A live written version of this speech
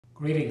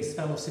Greetings,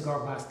 fellow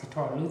cigar box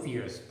guitar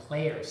luthiers,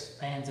 players,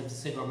 fans of the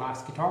cigar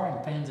box guitar,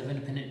 and fans of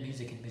independent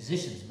music and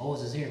musicians.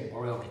 Moses here,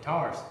 Boreal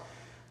Guitars.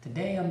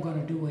 Today I'm going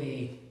to do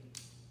a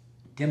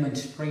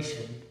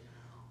demonstration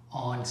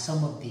on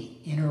some of the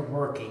inner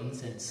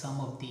workings and some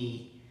of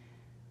the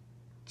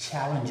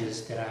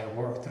challenges that I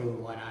work through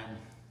when I'm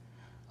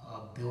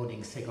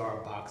building cigar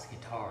box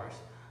guitars.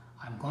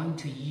 I'm going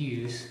to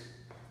use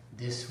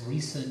this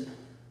recent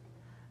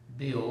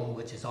build,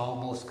 which is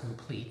almost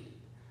complete.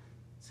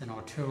 It's an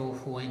Arturo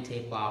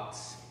Fuente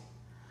box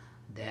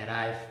that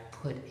I've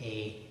put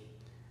a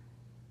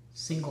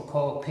single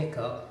coil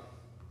pickup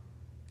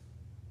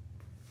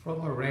from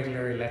a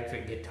regular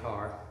electric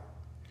guitar,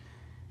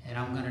 and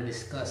I'm going to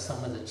discuss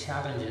some of the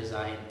challenges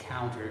I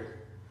encountered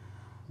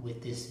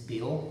with this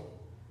build,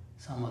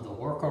 some of the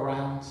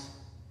workarounds,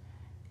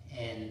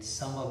 and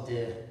some of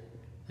the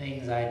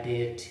things I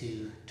did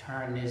to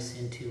turn this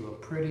into a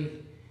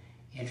pretty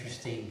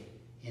interesting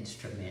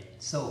instrument.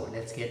 So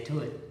let's get to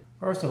it.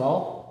 First of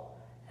all,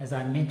 as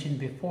I mentioned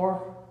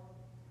before,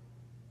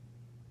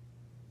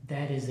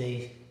 that is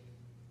a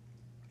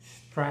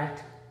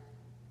Strat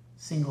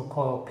single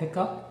coil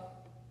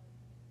pickup.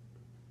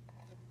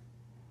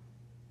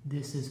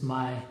 This is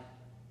my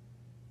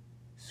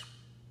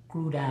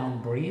screw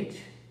down bridge.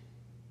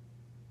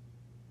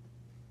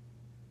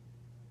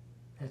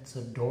 That's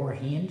a door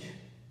hinge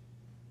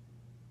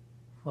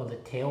for the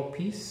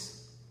tailpiece.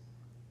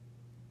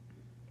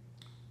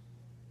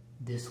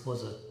 This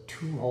was a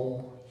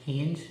 2-hole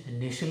hinge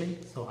initially,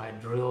 so I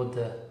drilled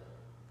the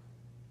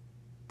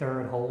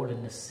 3rd hole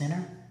in the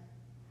center.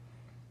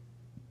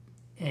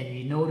 And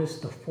you notice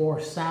the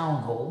 4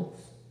 sound holes.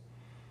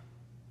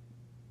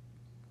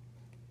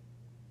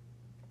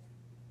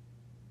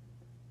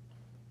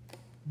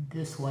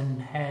 This one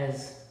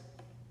has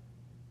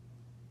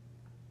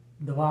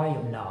the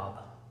volume knob.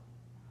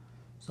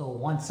 So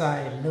once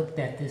I looked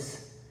at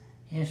this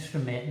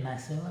instrument and I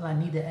said, well, I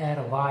need to add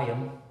a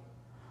volume,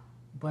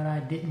 but I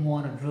didn't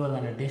want to drill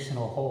an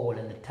additional hole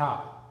in the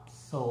top.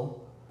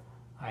 So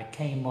I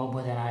came up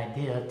with an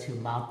idea to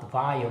mount the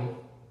volume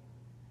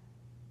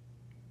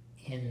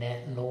in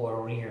that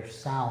lower rear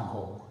sound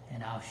hole.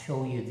 And I'll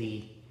show you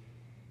the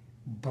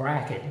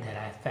bracket that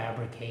I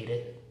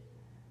fabricated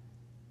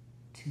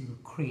to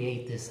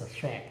create this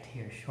effect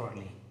here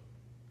shortly.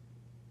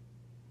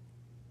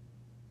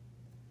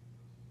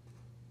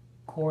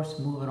 Of course,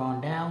 moving on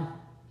down,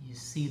 you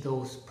see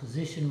those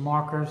position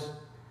markers.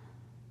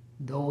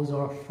 Those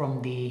are from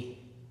the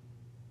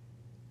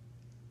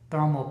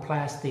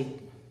thermoplastic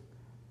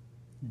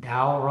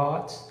dowel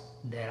rods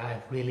that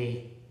I've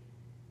really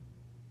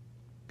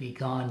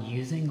begun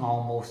using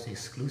almost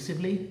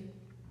exclusively.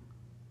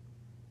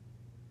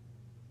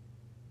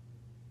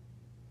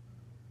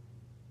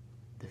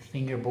 The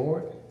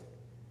fingerboard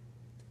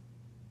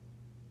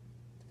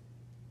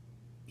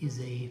is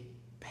a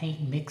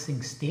paint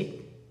mixing stick.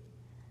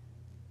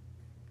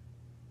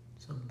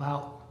 It's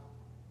about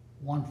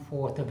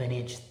 1/4 of an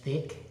inch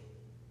thick.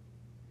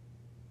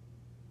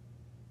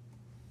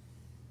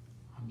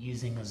 I'm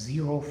using a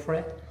 0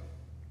 fret.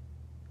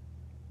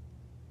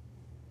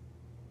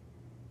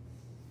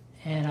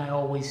 And I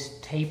always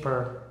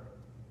taper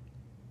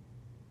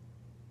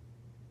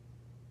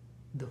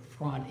the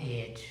front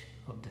edge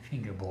of the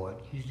fingerboard.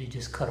 Usually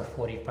just cut a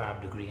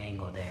 45-degree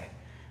angle there.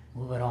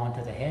 Moving on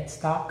to the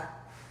headstock.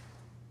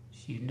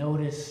 As you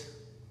notice,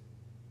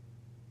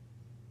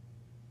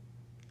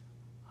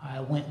 I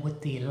went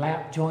with the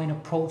lap joint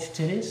approach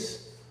to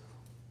this,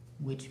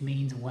 which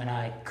means when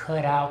I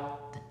cut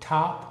out the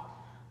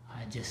top,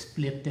 I just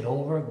flipped it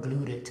over,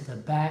 glued it to the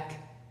back,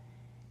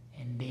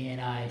 and then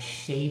I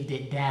shaved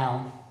it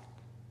down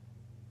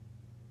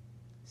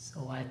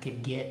so I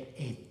could get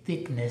a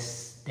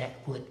thickness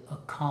that would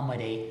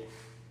accommodate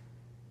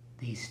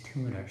these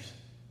tuners.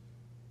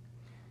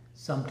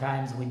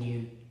 Sometimes when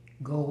you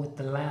go with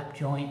the lap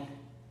joint,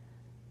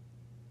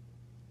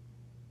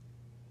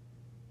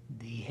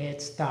 the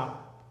headstock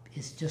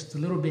is just a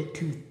little bit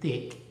too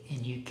thick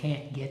and you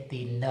can't get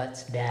the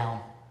nuts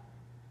down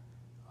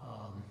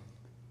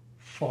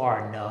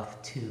far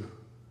enough to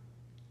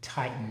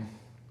tighten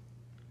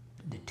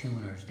the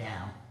tuners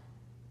down.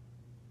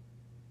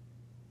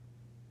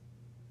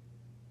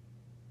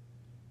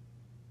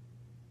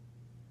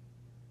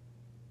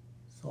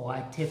 So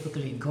I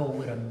typically go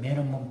with a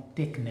minimum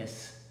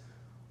thickness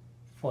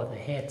for the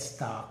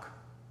headstock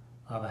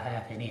of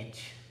 1/2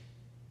 inch.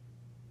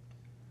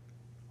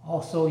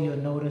 Also, you'll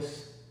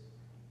notice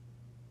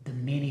the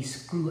mini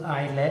screw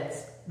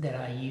eyelets that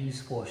I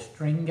use for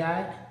string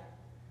guide.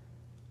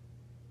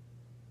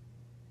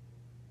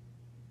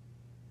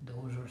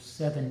 Those are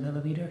 7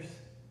 millimeters.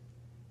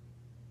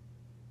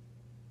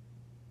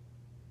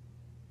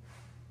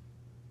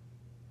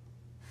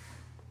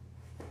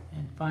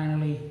 And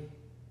finally,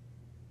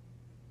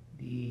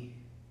 the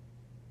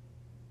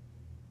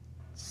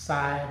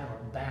side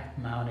or back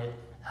mounted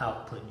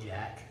output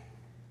jack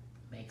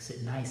makes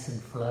it nice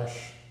and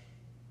flush.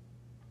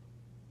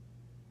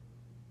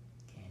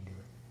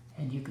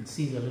 And you can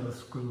see the little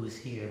screws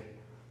here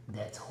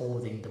that's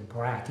holding the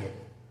bracket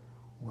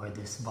where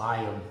this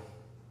volume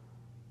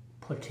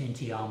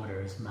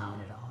potentiometer is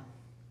mounted on.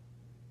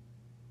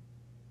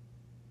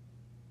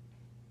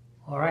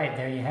 All right,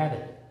 there you have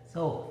it.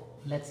 So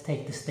let's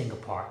take this thing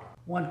apart.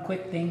 One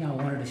quick thing I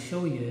wanted to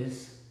show you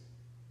is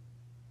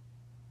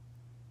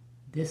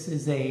this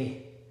is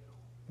a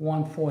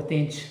 1/4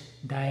 inch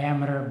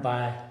diameter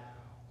by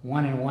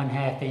 1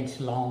 1/2 inch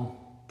long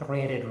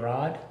threaded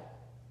rod.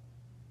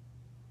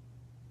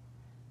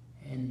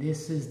 And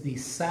this is the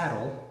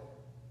saddle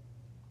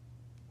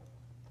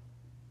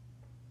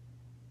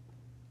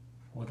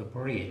for the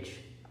bridge.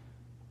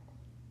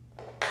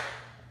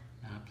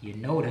 Now if you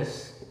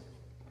notice,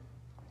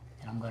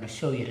 and I'm going to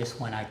show you this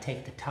when I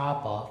take the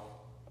top off,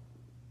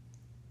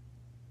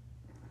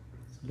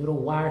 there's a little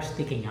wire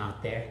sticking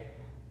out there.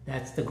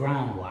 That's the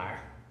ground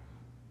wire.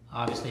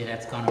 Obviously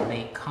that's going to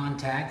make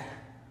contact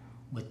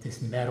with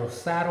this metal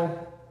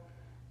saddle.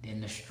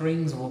 Then the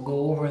strings will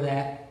go over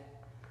that,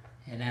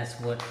 and that's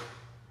what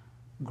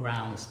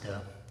grounds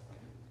the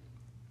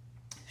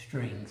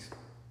strings.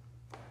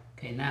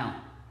 Okay,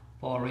 now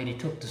I've already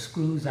took the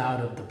screws out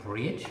of the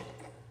bridge.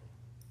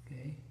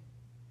 Okay.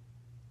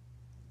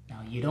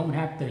 Now you don't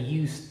have to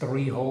use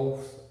 3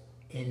 holes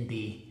in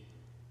the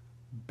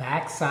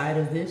back side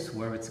of this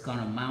where it's going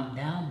to mount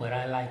down, but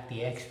I like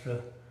the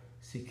extra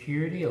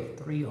security of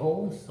 3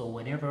 holes. So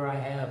whenever I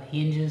have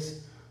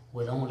hinges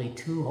with only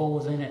 2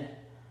 holes in it,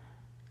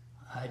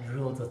 I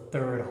drill the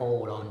 3rd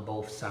hole on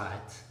both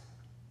sides.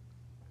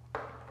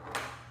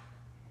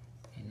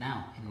 And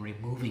now, in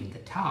removing the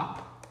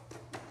top,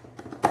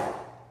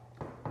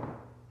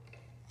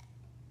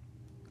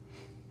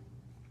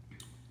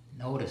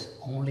 notice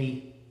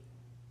only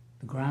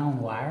the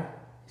ground wire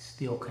is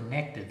still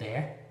connected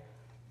there,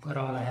 but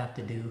all I have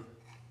to do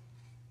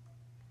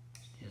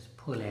is just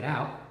pull it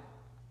out.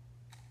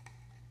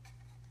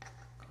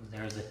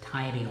 There's a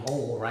tiny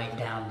hole right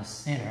down the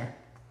center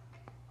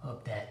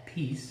of that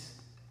piece.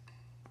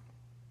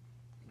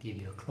 Give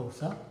you a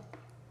close-up.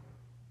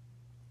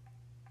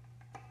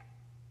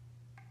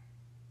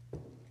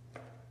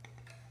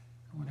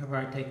 Whenever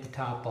I take the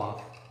top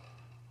off,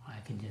 I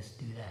can just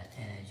do that.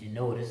 And as you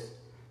notice,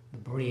 the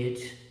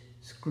bridge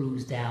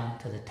screws down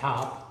to the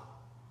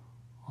top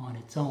on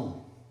its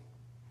own.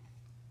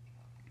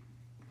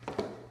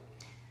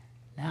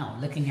 Now,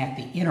 looking at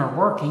the inner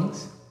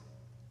workings,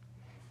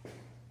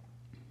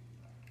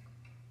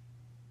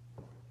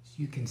 as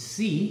you can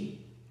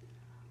see,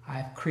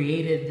 I've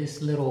created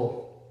this little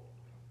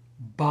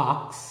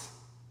box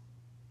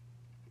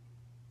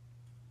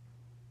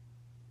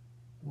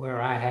where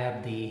I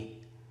have the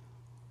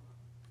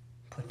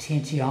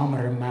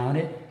potentiometer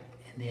mounted,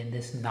 and then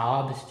this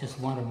knob is just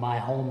one of my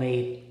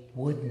homemade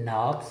wooden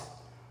knobs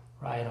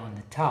right on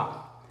the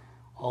top.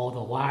 All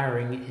the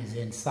wiring is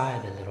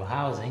inside the little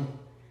housing.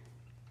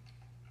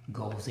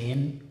 Goes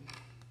in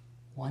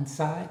one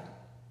side,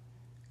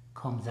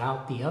 comes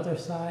out the other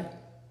side,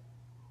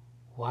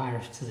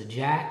 wires to the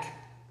jack,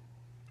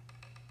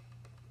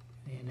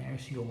 and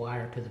there's your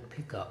wire to the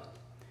pickup.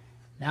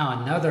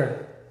 Now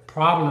another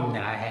problem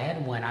that I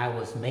had when I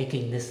was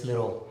making this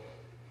little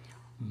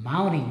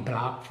mounting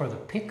block for the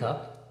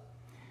pickup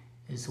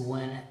is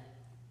when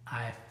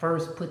I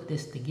first put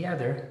this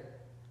together,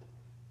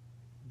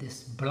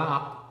 this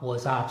block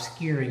was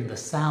obscuring the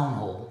sound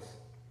holes.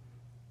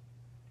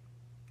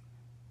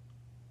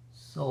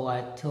 So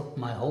I took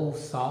my hole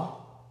saw,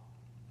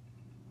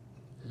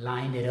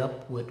 lined it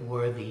up with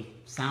where the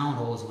sound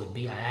holes would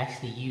be. I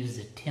actually used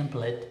a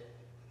template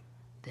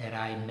that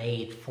I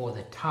made for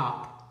the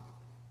top.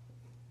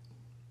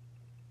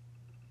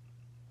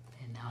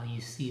 And now you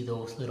see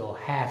those little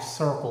half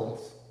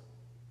circles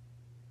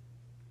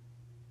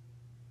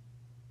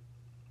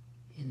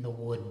in the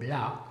wood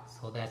block.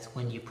 So that's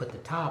when you put the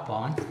top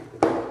on.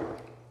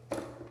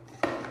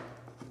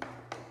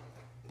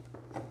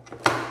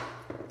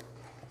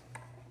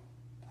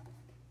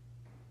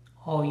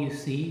 All you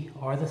see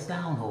are the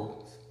sound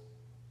holes.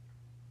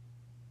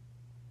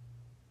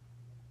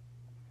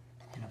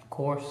 And of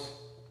course,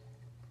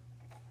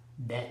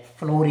 that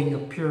floating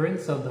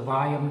appearance of the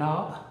volume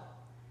knob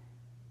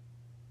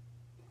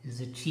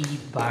is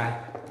achieved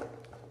by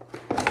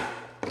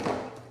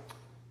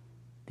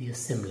the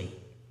assembly.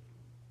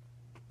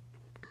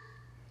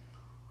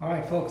 All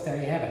right, folks, there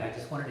you have it. I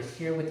just wanted to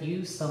share with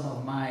you some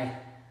of my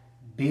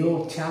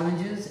build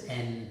challenges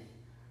and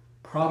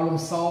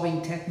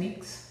problem-solving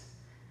techniques.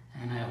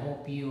 And I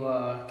hope you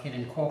can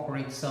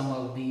incorporate some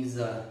of these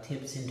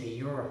tips into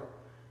your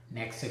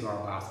next cigar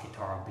box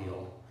guitar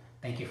build.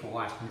 Thank you for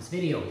watching this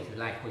video. If you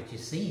like what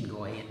you've seen,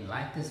 go ahead and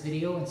like this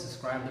video and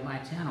subscribe to my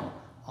channel.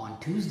 On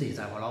Tuesdays,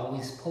 I will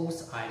always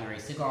post either a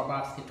cigar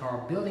box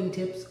guitar building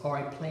tips or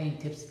a playing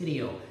tips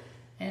video.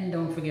 And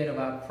don't forget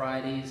about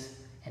Fridays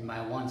and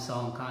my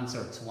one-song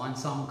concerts.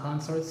 One-song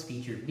concerts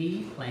feature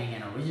me playing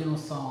an original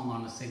song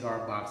on the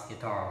cigar box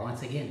guitar.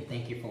 Once again,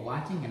 thank you for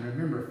watching, and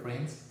remember,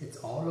 friends, it's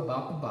all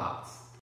about the box.